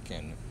neck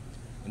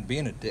and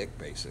being a dick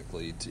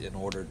basically in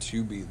order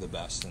to be the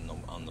best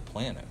on the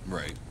planet.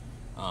 Right.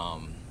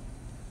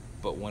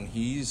 But when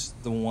he's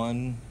the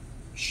one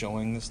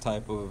showing this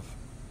type of,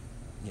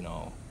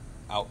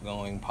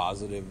 outgoing,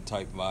 positive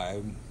type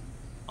vibe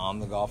on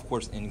the golf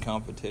course in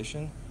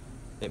competition,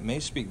 it may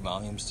speak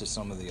volumes to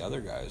some of the other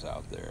guys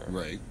out there.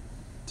 Right.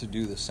 To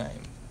do the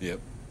same. Yep.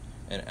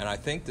 And I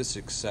think the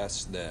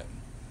success that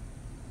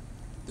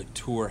the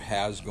tour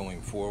has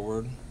going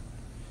forward,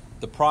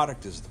 the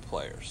product is the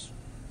players.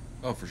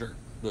 Oh, for sure.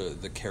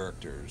 The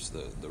characters,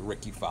 the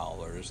Ricky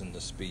Fowlers and the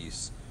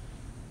Spieths.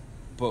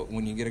 But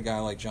when you get a guy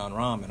like Jon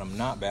Rahm, and I'm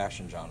not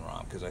bashing Jon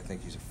Rahm because I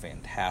think he's a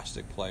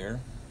fantastic player,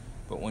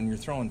 but when you're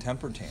throwing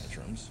temper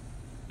tantrums,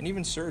 and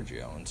even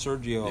Sergio, and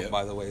Sergio,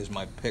 by the way, is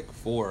my pick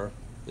for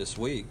this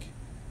week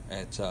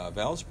at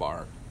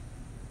Valspar,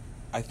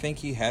 I think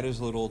he had his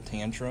little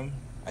tantrum.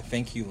 I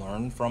think he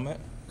learned from it.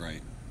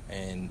 Right.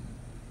 And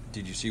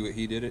did you see what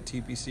he did at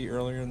TPC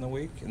earlier in the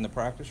week in the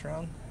practice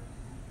round?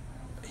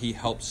 He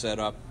helped set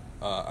up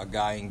a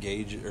guy I think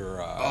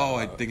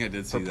I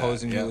did see that.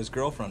 Proposing to his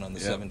girlfriend on the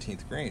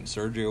 17th green.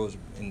 Sergio was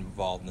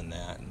involved in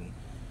that.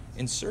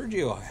 And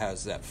Sergio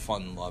has that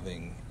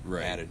fun-loving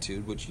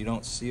attitude, which you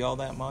don't see all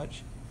that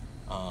much.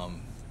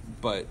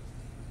 But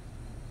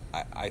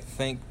I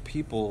think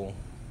people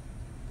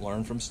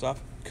learn from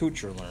stuff.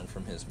 Kuchar learned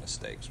from his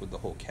mistakes with the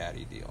whole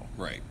caddy deal.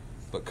 Right.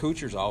 But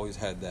Kuchar's always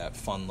had that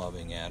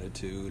fun-loving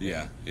attitude.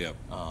 Yeah, yep.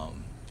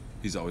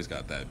 He's always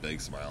got that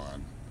big smile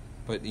on.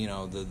 But,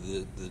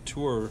 the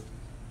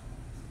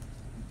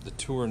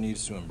tour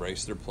needs to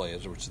embrace their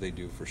players, which they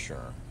do for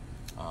sure.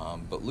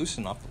 But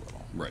loosen up a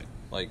little. Right.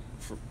 Like,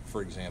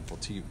 for example,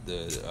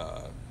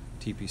 the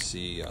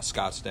TPC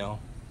Scottsdale,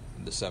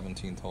 the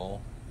 17th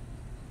hole,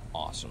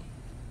 awesome.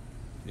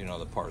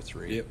 The par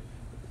 3. Yep.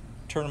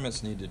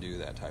 Tournaments need to do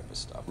that type of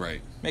stuff.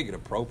 Right. Make it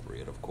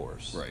appropriate, of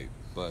course. Right.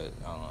 But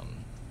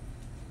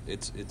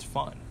it's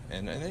fun.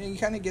 And then you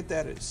kind of get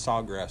that at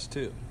Sawgrass,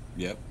 too.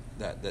 Yep.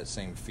 That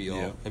same feel.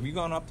 Yep. Have you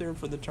gone up there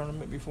for the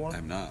tournament before?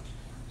 I'm not.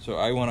 So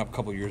I went up a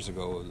couple years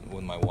ago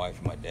with my wife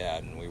and my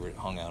dad, and we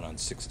hung out on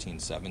 16,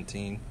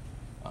 17.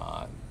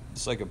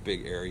 It's like a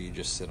big area. You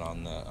just sit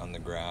on the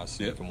grass.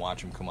 And you can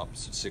watch them come up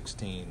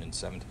 16 and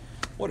 17.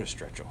 What a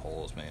stretch of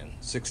holes, man.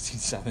 16,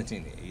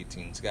 17 to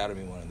 18. It's got to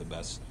be one of the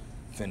best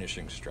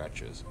finishing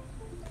stretches.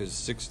 Because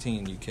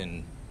 16,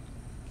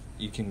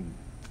 you can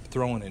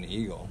throw in an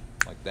eagle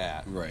like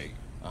that. Right.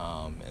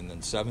 And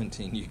then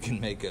 17, you can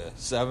make a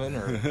 7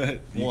 or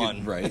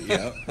 1. Right,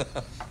 yeah.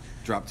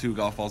 Drop 2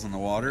 golf balls in the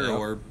water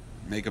or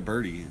make a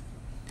birdie.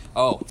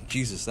 Oh,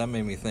 Jesus, that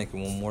made me think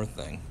of one more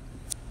thing.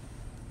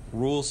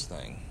 Rules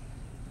thing.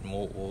 And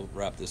we'll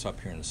wrap this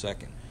up here in a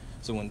second.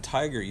 So when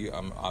Tiger,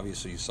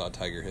 obviously you saw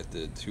Tiger hit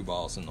the 2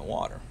 balls in the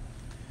water.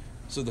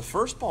 So the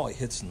first ball he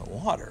hits in the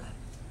water,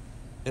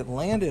 it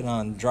landed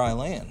on dry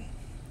land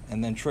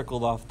and then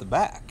trickled off the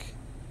back.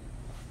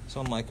 So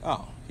I'm like,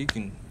 oh, he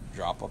can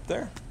drop up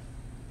there.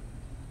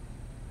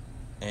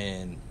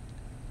 And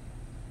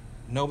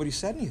nobody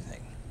said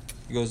anything.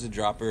 He goes to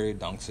drop area,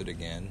 dunks it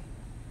again,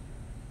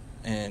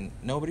 and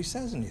nobody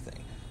says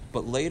anything.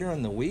 But later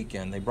in the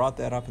weekend, they brought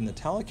that up in the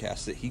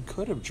telecast that he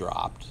could have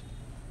dropped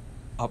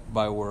up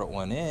by where it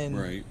went in.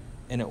 Right.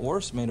 And at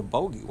worst made a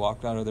bogey,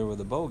 walked out of there with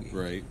a bogey.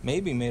 Right.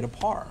 Maybe made a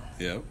par.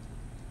 Yep.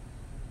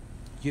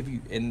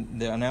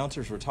 And the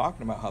announcers were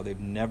talking about how they've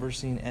never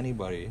seen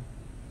anybody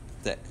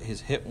that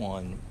has hit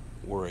one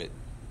where it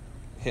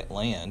hit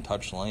land,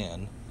 touched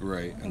land,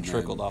 right, and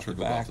trickled off the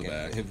back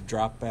and have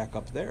dropped back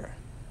up there.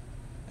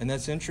 And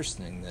that's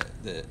interesting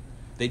that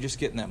they just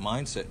get in that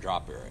mindset,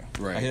 drop area.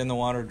 Right. I hit in the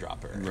water,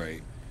 drop area.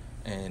 Right.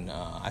 And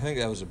I think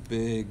that was a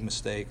big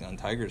mistake on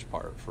Tiger's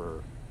part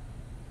for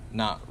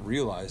not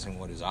realizing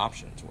what his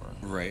options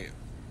were. Right.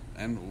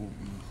 And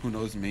who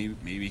knows,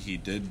 maybe he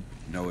did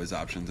know his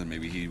options and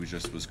maybe he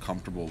was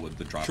comfortable with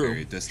the drop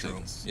area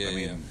distance. True.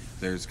 Yeah,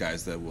 there's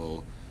guys that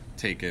will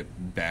take it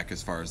back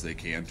as far as they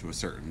can to a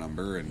certain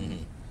number,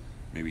 and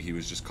maybe he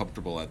was just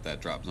comfortable at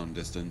that drop zone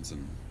distance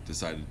and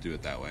decided to do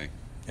it that way.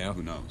 Yeah.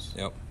 Who knows?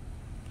 Yep.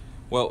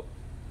 Well,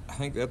 I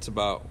think that's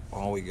about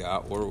all we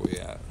got. Where are we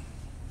at?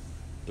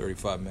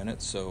 35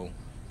 minutes. So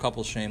a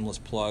couple shameless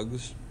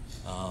plugs.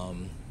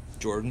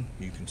 Jordan,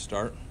 you can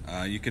start.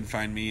 You can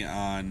find me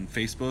on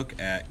Facebook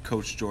at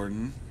Coach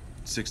Jordan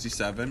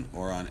 67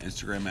 or on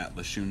Instagram at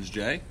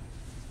LaShunesJ.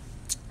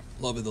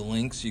 Love of the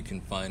Links. You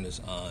can find us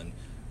on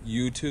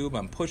YouTube.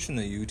 I'm pushing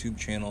the YouTube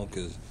channel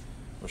because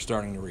we're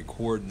starting to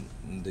record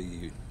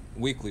the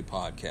weekly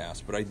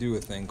podcast, but I do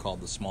a thing called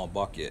the Small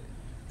Bucket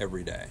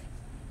every day.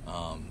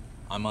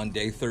 I'm on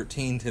day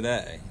 13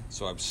 today,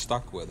 so I've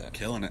stuck with it.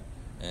 Killing it.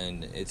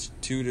 And it's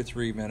 2 to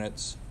 3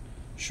 minutes,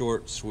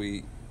 short,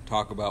 sweet,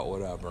 talk about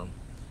whatever.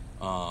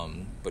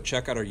 But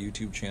check out our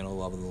YouTube channel,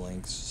 Love of the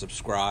Links.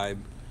 Subscribe.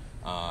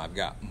 I've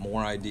got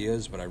more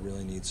ideas, but I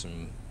really need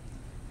some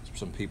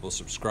people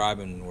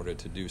subscribing in order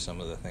to do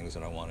some of the things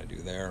that I want to do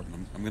there.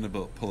 I'm going to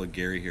pull a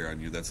Gary here on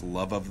you. That's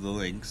Love of the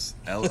Links,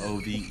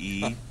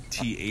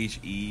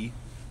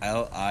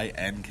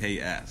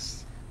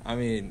 LOVETHELINKS. I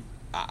mean,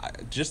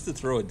 just to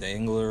throw a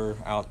dangler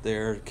out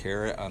there,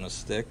 carrot on a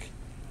stick,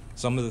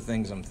 some of the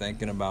things I'm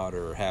thinking about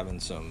are having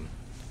some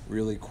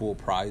really cool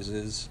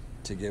prizes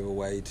to give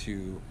away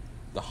to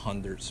the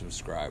 100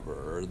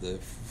 subscriber, or the,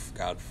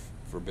 God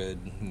forbid,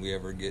 we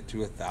ever get to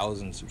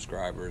 1,000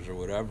 subscribers or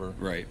whatever.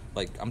 Right.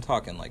 Like, I'm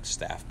talking like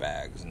staff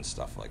bags and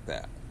stuff like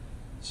that.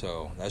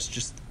 So that's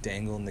just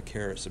dangling the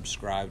carrot.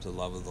 Subscribe to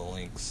Love of the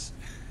Links.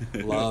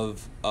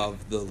 Love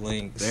of the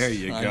Links. There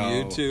you on go.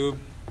 YouTube,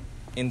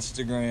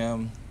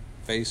 Instagram,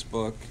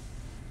 Facebook.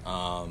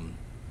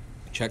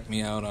 Check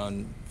me out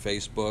on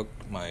Facebook.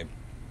 My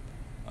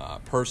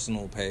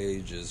personal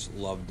page is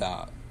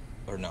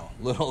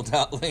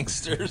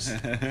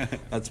Little.Linksters.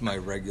 That's my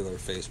regular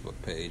Facebook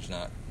page,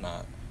 not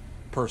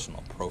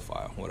personal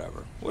profile,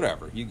 whatever.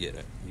 You get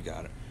it. You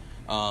got it.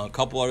 A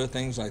couple other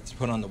things I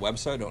put on the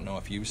website. I don't know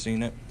if you've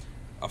seen it.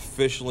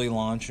 Officially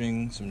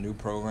launching some new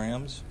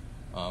programs.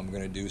 I'm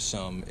going to do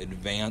some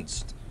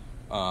advanced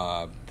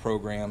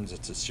programs.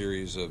 It's a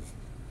series of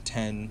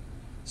 10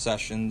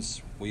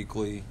 sessions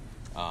weekly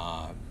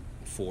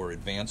for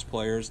advanced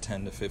players,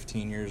 10 to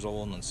 15 years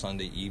old, and on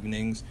Sunday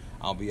evenings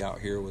I'll be out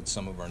here with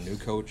some of our new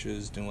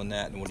coaches doing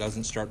that, and it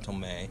doesn't start till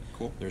May.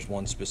 Cool. There's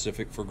one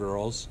specific for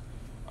girls,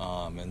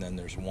 and then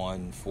there's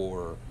one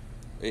for,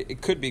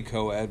 it could be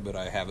co-ed, but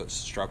I have it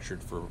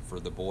structured for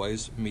the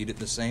boys. Meet at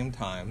the same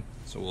time,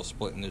 so we'll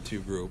split into two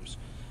groups.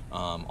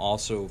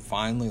 Also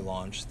finally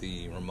launched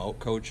the remote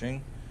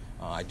coaching.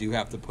 I do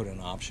have to put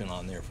an option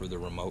on there for the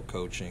remote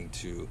coaching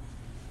to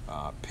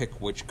pick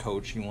which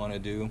coach you want to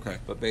do. Okay.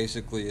 But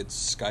basically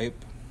it's Skype,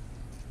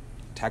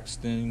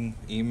 texting,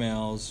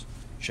 emails,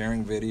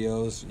 sharing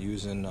videos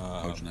using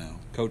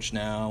Coach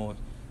Now,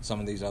 some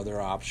of these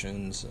other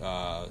options,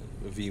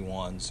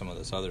 V1, some of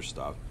this other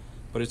stuff.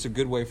 But it's a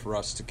good way for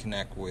us to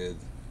connect with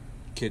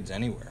kids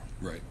anywhere.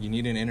 Right. You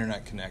need an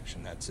internet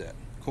connection, that's it.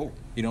 Cool.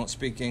 You don't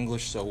speak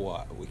English, so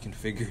what? We can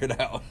figure it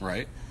out.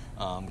 Right.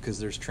 Because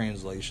there's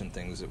translation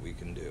things that we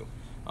can do.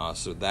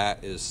 So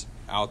that is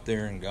out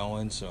there and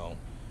going, so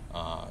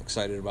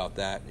excited about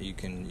that. You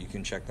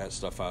can check that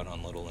stuff out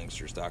on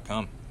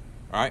littlelinksters.com.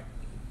 All right.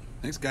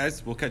 Thanks,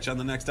 guys. We'll catch you on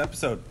the next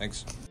episode.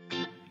 Thanks.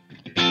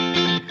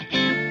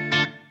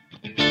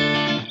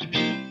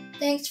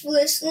 Thanks for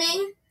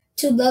listening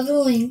to Love the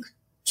Links.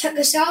 Check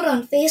us out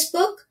on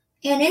Facebook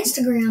and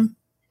Instagram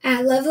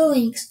at Love the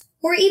Links,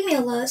 or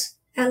email us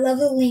at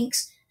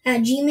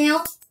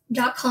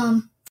lovethelinks@gmail.com.